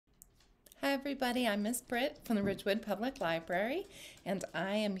Hi everybody, I'm Miss Britt from the Ridgewood Public Library, and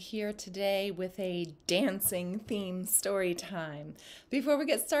I am here today with a dancing theme story time. Before we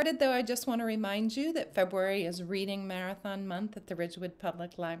get started though, I just want to remind you that February is Reading Marathon Month at the Ridgewood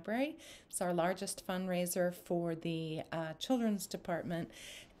Public Library. It's our largest fundraiser for the Children's Department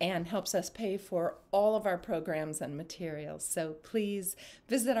and helps us pay for all of our programs and materials. So please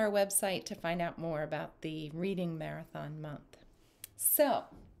visit our website to find out more about the Reading Marathon Month. So,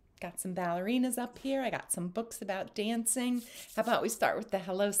 got some ballerinas up here. I got some books about dancing. How about we start with the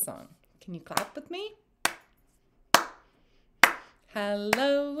hello song? Can you clap with me?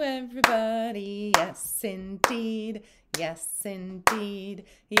 Hello, everybody. Yes, indeed. Yes, indeed.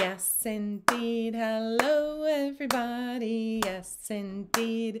 Yes, indeed. Hello, everybody. Yes,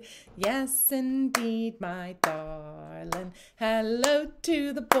 indeed. Yes, indeed, my darling. Hello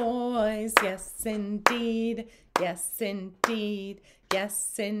to the boys. Yes, indeed. Yes, indeed.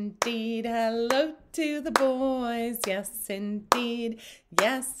 Yes, indeed. Hello to the boys. Yes, indeed.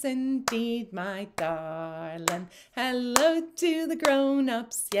 Yes, indeed, my darling. Hello to the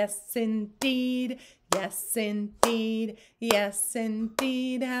grown-ups. Yes, indeed. Yes, indeed. Yes,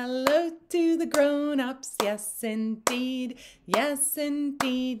 indeed. Hello to the grown-ups. Yes, indeed. Yes,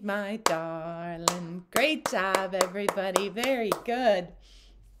 indeed, my darling. Great job, everybody. Very good.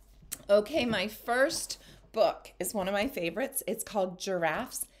 Okay, my first book is one of my favorites. It's called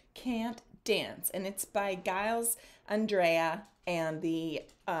Giraffes Can't Dance, and it's by Giles Andrea, and the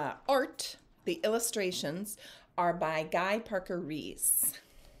art, the illustrations, are by Guy Parker Rees.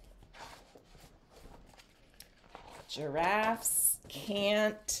 Giraffes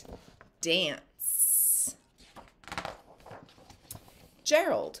Can't Dance.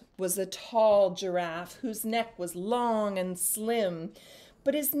 Gerald was a tall giraffe whose neck was long and slim,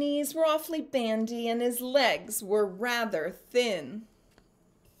 but his knees were awfully bandy and his legs were rather thin.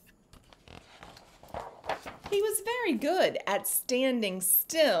 He was very good at standing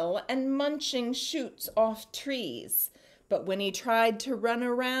still and munching shoots off trees, but when he tried to run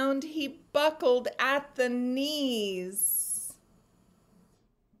around, he buckled at the knees.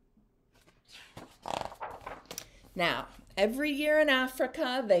 Now, every year in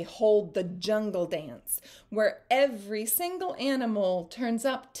Africa, they hold the jungle dance, where every single animal turns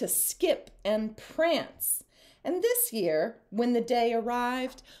up to skip and prance. And this year, when the day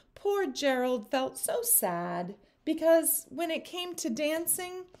arrived, poor Gerald felt so sad, because when it came to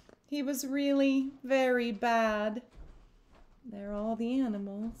dancing, he was really very bad. They're all the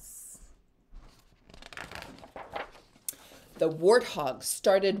animals. The warthogs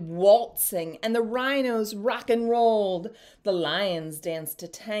started waltzing, and the rhinos rock and rolled. The lions danced a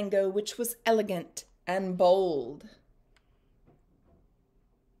tango which was elegant and bold.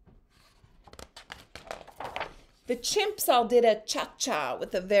 The chimps all did a cha-cha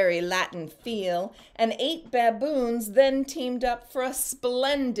with a very Latin feel, and 8 baboons then teamed up for a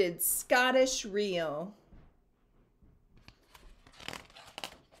splendid Scottish reel.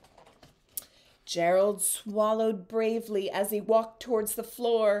 Gerald swallowed bravely as he walked towards the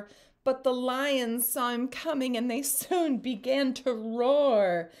floor, but the lions saw him coming and they soon began to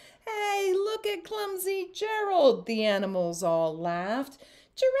roar. "Hey, look at clumsy Gerald," the animals all laughed.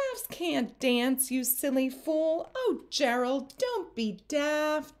 "Giraffes can't dance, you silly fool. Oh, Gerald, don't be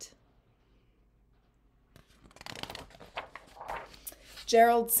daft."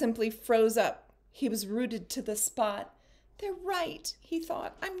 Gerald simply froze up. He was rooted to the spot. "They're right," he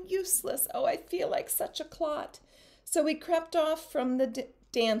thought. "I'm useless. Oh, I feel like such a clot." So he crept off from the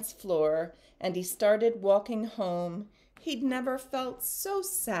dance floor and he started walking home. He'd never felt so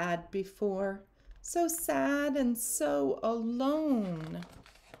sad before. So sad and so alone.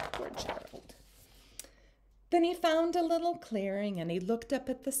 Poor Gerald. Then he found a little clearing and he looked up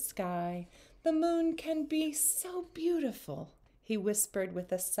at the sky. "The moon can be so beautiful," he whispered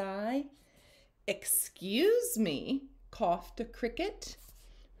with a sigh. "Excuse me," coughed a cricket,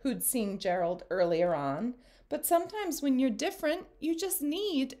 who'd seen Gerald earlier on, "but sometimes when you're different, you just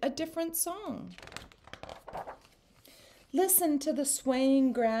need a different song. Listen to the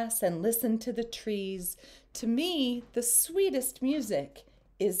swaying grass and listen to the trees. To me, the sweetest music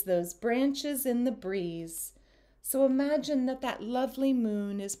is those branches in the breeze. So imagine that that lovely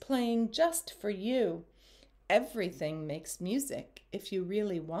moon is playing just for you. Everything makes music if you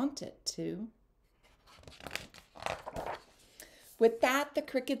really want it to." With that, the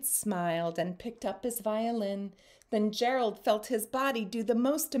cricket smiled and picked up his violin. Then Gerald felt his body do the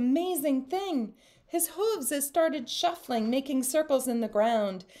most amazing thing. His hooves started shuffling, making circles in the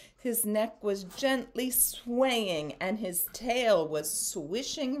ground. His neck was gently swaying, and his tail was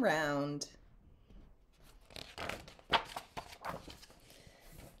swishing round.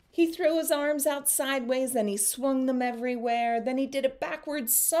 He threw his arms out sideways and he swung them everywhere. Then he did a backward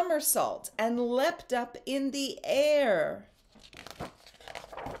somersault and leapt up in the air.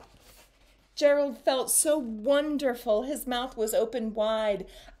 Gerald felt so wonderful. His mouth was open wide.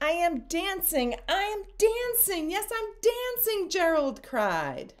 I am dancing. I am dancing. Yes, I'm dancing, Gerald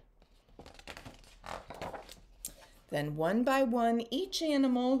cried. Then one by one, each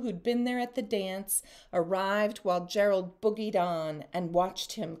animal who'd been there at the dance arrived while Gerald boogied on and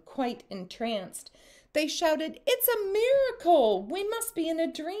watched him quite entranced. They shouted, "It's a miracle! We must be in a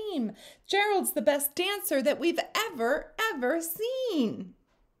dream. Gerald's the best dancer that we've ever seen."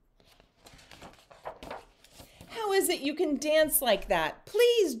 "How is it you can dance like that?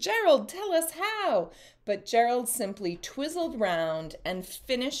 Please, Gerald, tell us how." But Gerald simply twizzled round and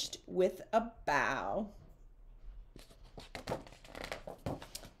finished with a bow.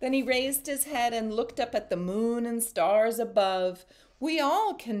 Then he raised his head and looked up at the moon and stars above. "We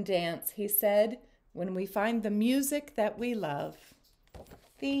all can dance," he said, "when we find the music that we love."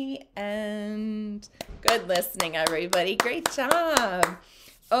 The end. Good listening, everybody. Great job.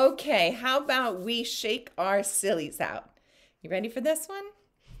 Okay, how about we shake our sillies out? You ready for this one?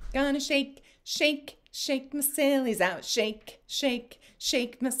 Gonna shake, shake, shake my sillies out. Shake, shake,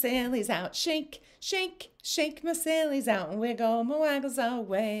 shake my sillies out. Shake, shake, shake my sillies out and wiggle my waggles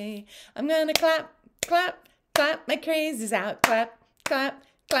away. I'm gonna clap, clap, clap my crazies out. Clap, clap,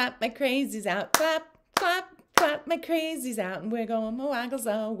 clap my crazies out. Clap, clap, clap my crazies out and wiggle my waggles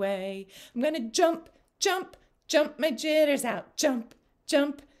away. I'm gonna jump, jump, jump my jitters out. Jump,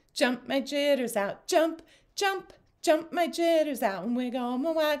 jump, jump my jitters out. Jump, jump, jump my jitters out and wiggle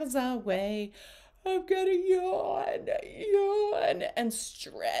my waggles away. I'm gonna yawn, yawn, and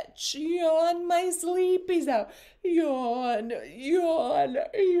stretch. Yawn my sleepies out. Yawn, yawn,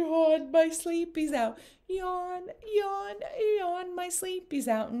 yawn my sleepies out. Yawn, yawn, yawn my sleepies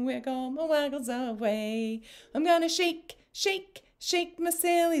out and wiggle my waggles away. I'm gonna shake, shake, shake my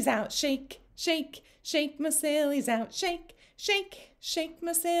sillies out. Shake, shake, shake my sillies out. Shake, shake, shake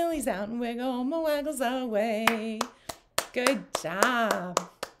my sillies out and wiggle my waggles away. Good job.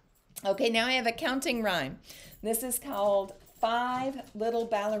 Okay, now I have a counting rhyme. This is called 5 Little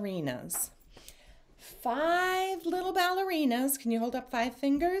Ballerinas. 5 little ballerinas, can you hold up 5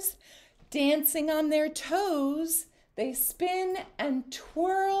 fingers? Dancing on their toes, they spin and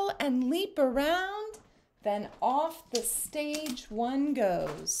twirl and leap around, then off the stage one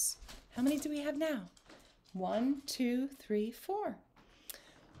goes. How many do we have now? 1, 2, 3, 4.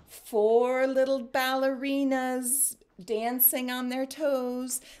 4 little ballerinas dancing on their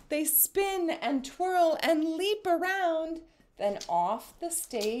toes. They spin and twirl and leap around, then off the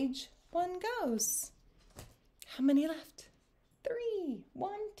stage one goes. How many left? 3.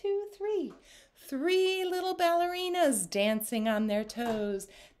 1, 2, 3. 3 little ballerinas dancing on their toes.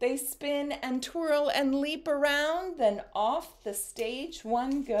 They spin and twirl and leap around, then off the stage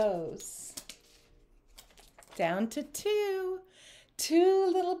one goes. Down to 2. 2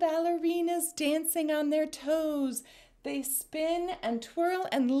 little ballerinas dancing on their toes. They spin and twirl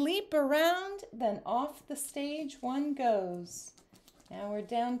and leap around, then off the stage one goes. Now we're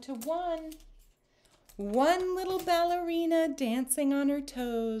down to 1. 1 little ballerina dancing on her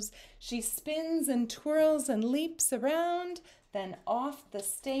toes. She spins and twirls and leaps around, then off the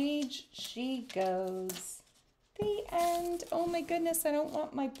stage she goes. The end. Oh my goodness, I don't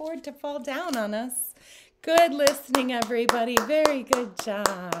want my board to fall down on us. Good listening, everybody. Very good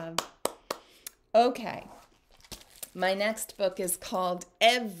job. Okay. My next book is called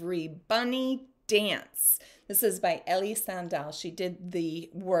Every Bunny Dance. This is by Ellie Sandal. She did the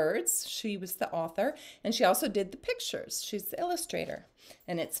words. She was the author. And she also did the pictures. She's the illustrator.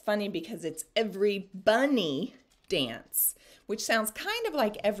 And it's funny because it's Every Bunny Dance, which sounds kind of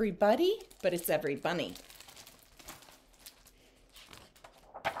like everybody, but it's every bunny.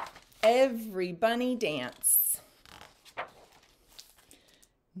 Every bunny dance.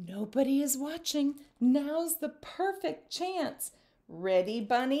 Nobody is watching. Now's the perfect chance. Ready,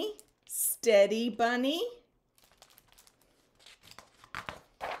 bunny? Steady, bunny?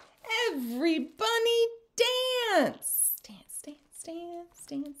 Every bunny dance! Dance, dance, dance,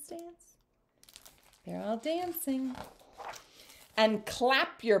 dance, dance. They're all dancing. And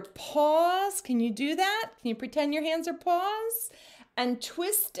clap your paws. Can you do that? Can you pretend your hands are paws? And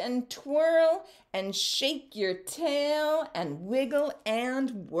twist and twirl and shake your tail and wiggle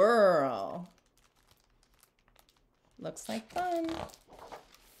and whirl. Looks like fun.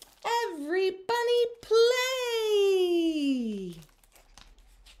 Every bunny play!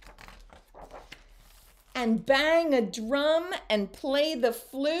 And bang a drum and play the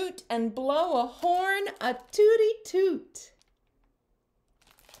flute and blow a horn, a tooty toot.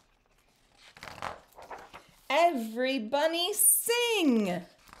 Every bunny sing.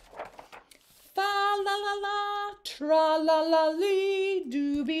 Fa la la la, tra la la lee,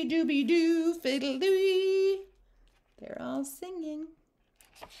 dooby dooby doo, fiddle doo. They're all singing.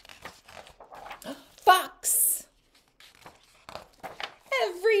 Fox.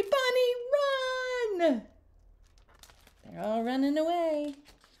 Every bunny run. They're all running away.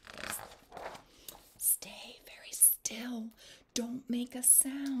 Stay very still. Don't make a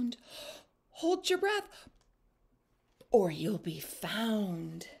sound. Hold your breath, or you'll be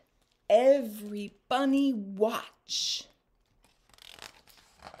found. Every bunny watch.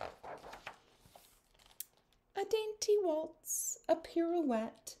 A dainty waltz, a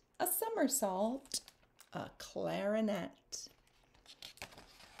pirouette, a somersault, a clarinet.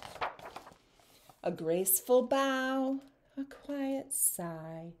 A graceful bow, a quiet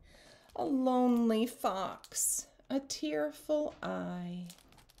sigh, a lonely fox, a tearful eye.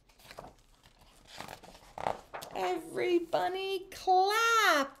 Every bunny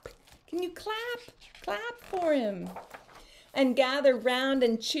clap. Can you clap? Clap for him. And gather round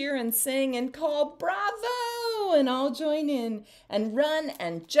and cheer and sing and call bravo, and all join in and run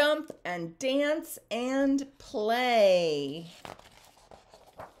and jump and dance and play.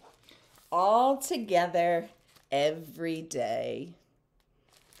 All together every day.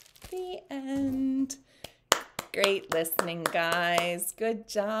 The end. Great listening, guys. Good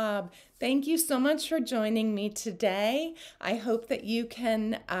job. Thank you so much for joining me today. I hope that you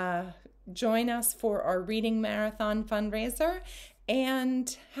can join us for our reading marathon fundraiser,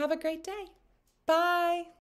 and have a great day. Bye.